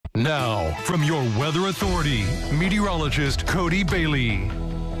Now, from your weather authority, meteorologist Cody Bailey.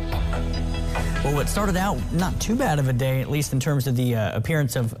 Well, it started out not too bad of a day, at least in terms of the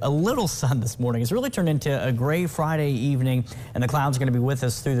appearance of a little sun this morning. It's really turned into a gray Friday evening, and the clouds are going to be with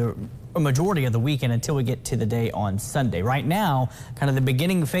us through a majority of the weekend until we get to the day on Sunday. Right now, kind of the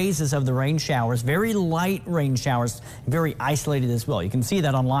beginning phases of the rain showers, very light rain showers, very isolated as well. You can see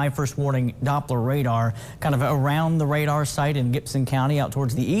that on live first warning Doppler radar, kind of around the radar site in Gibson County out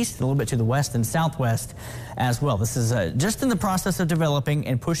towards the east, a little bit to the west and southwest as well. This is just in the process of developing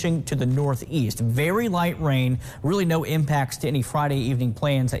and pushing to the northeast. Very light rain, really no impacts to any Friday evening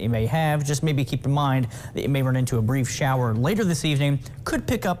plans that you may have. Just maybe keep in mind that you may run into a brief shower later this evening. Could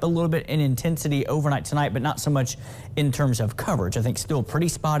pick up a little bit in intensity overnight tonight, but not so much in terms of coverage. I think still pretty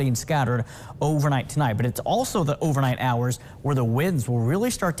spotty and scattered overnight tonight, but it's also the overnight hours where the winds will really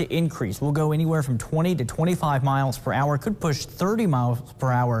start to increase. We'll go anywhere from 20 to 25 miles per hour, could push 30 miles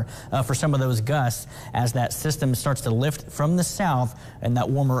per hour for some of those gusts as that system starts to lift from the south and that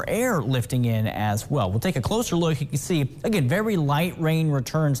warmer air lifting in as well. We'll take a closer look. You can see, again, very light rain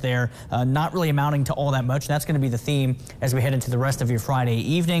returns there, not really amounting to all that much. That's going to be the theme as we head into the rest of your Friday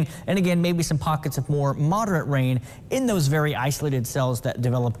evening. And again, maybe some pockets of more moderate rain in those very isolated cells that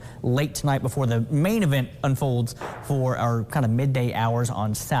develop late tonight before the main event unfolds for our kind of midday hours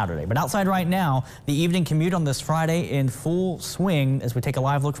on Saturday. But outside right now, the evening commute on this Friday in full swing as we take a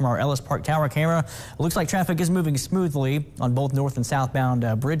live look from our Ellis Park Tower camera. It looks like traffic is moving smoothly on both north and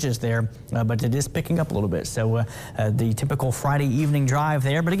southbound bridges there, but it is picking up a little bit. So the typical Friday evening drive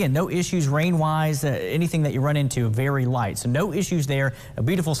there. But again, no issues rain-wise, anything that you run into very light. So no issues there. A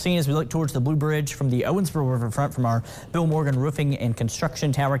beautiful scene as we look towards the Blue Bridge from the Owensboro Riverfront from our Bill Morgan Roofing and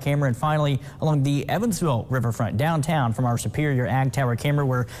Construction Tower camera, and finally along the Evansville Riverfront downtown from our Superior Ag Tower camera,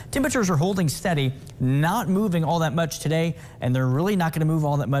 where temperatures are holding steady, not moving all that much today, and they're really not going to move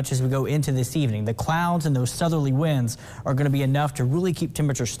all that much as we go into this evening. The clouds and those southerly winds are going to be enough to really keep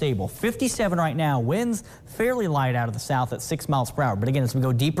temperatures stable. 57 right now, winds fairly light out of the south at 6 miles per hour. But again, as we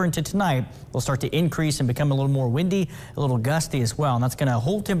go deeper into tonight, they'll start to increase and become a little more windy, a little gusty as well, and that's going to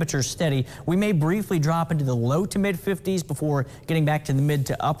hold temperatures steady. We may briefly drop into the low to mid 50s before getting back to the mid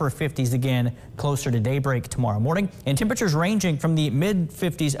to upper 50s again closer to daybreak tomorrow morning. And temperatures ranging from the mid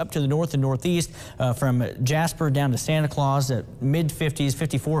 50s up to the north and northeast, from Jasper down to Santa Claus at mid 50s,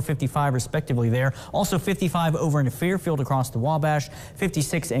 54, 55 respectively there. Also 55 over in Fairfield across the Wabash,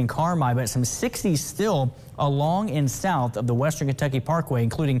 56 in Carmi, but some 60s still along and south of the Western Kentucky Parkway,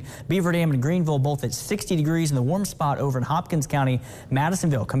 including Beaver Dam and Greenville, both at 60 degrees, and the warm spot over in Hopkins County,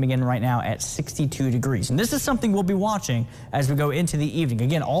 Madisonville, coming in right now at 62 degrees. And this is something we'll be watching as we go into the evening.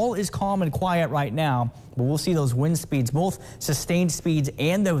 Again, all is calm and quiet right now, but we'll see those wind speeds, both sustained speeds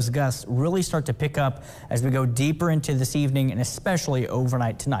and those gusts, really start to pick up as we go deeper into this evening and especially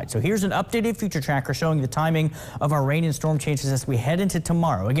overnight tonight. So here's an updated future tracker showing the timing of our rain and storm changes as we head into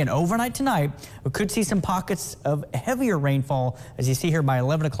tomorrow. Again, overnight tonight, we could see some pockets of heavier rainfall, as you see here by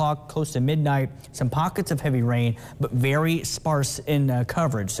 11 o'clock, close to midnight. Some pockets of heavy rain, but very sparse in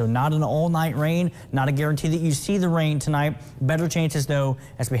coverage. So not an all-night rain, not a guarantee that you see the rain tonight. Better chances, though,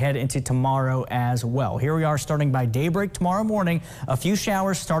 as we head into tomorrow as well. Here we are starting by daybreak tomorrow morning. A few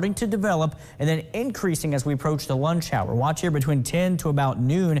showers starting to develop and then increasing as we approach the lunch hour. Watch here between 10 to about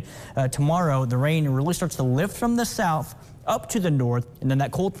noon tomorrow. The rain really starts to lift from the south up to the north, and then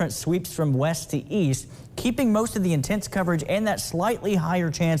that cold front sweeps from west to east, keeping most of the intense coverage and that slightly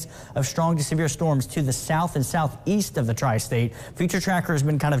higher chance of strong to severe storms to the south and southeast of the tri-state. Future tracker has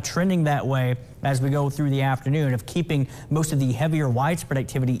been kind of trending that way as we go through the afternoon, of keeping most of the heavier widespread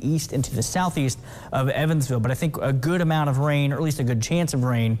activity east into the southeast of Evansville. But I think a good amount of rain, or at least a good chance of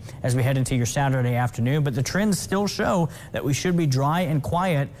rain, as we head into your Saturday afternoon. But the trends still show that we should be dry and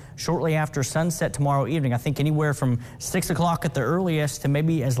quiet shortly after sunset tomorrow evening. I think anywhere from 6 o'clock at the earliest to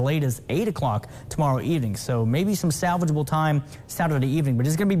maybe as late as 8 o'clock tomorrow evening. So maybe some salvageable time Saturday evening, but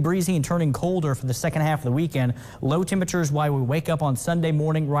it's going to be breezy and turning colder for the second half of the weekend. Low temperatures while we wake up on Sunday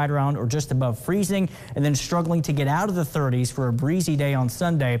morning right around or just above freezing, and then struggling to get out of the 30s for a breezy day on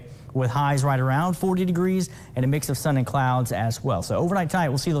Sunday, with highs right around 40 degrees and a mix of sun and clouds as well. So overnight tonight,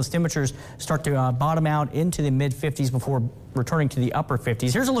 we'll see those temperatures start to bottom out into the mid 50s before returning to the upper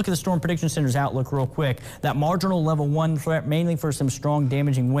 50s. Here's a look at the Storm Prediction Center's outlook real quick. That marginal level 1 threat, mainly for some strong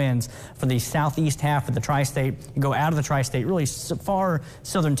damaging winds for the southeast half of the tri-state. You go out of the tri-state, really far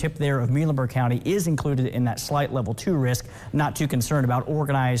southern tip there of Muhlenberg County is included in that slight level 2 risk. Not too concerned about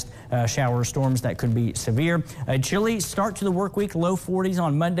organized shower storms that could be severe. A chilly start to the work week, low 40s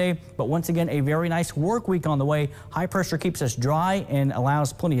on Monday, but once again, a very nice work week on the way. High pressure keeps us dry and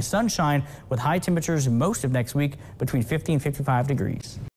allows plenty of sunshine with high temperatures most of next week between 50 and 55 degrees.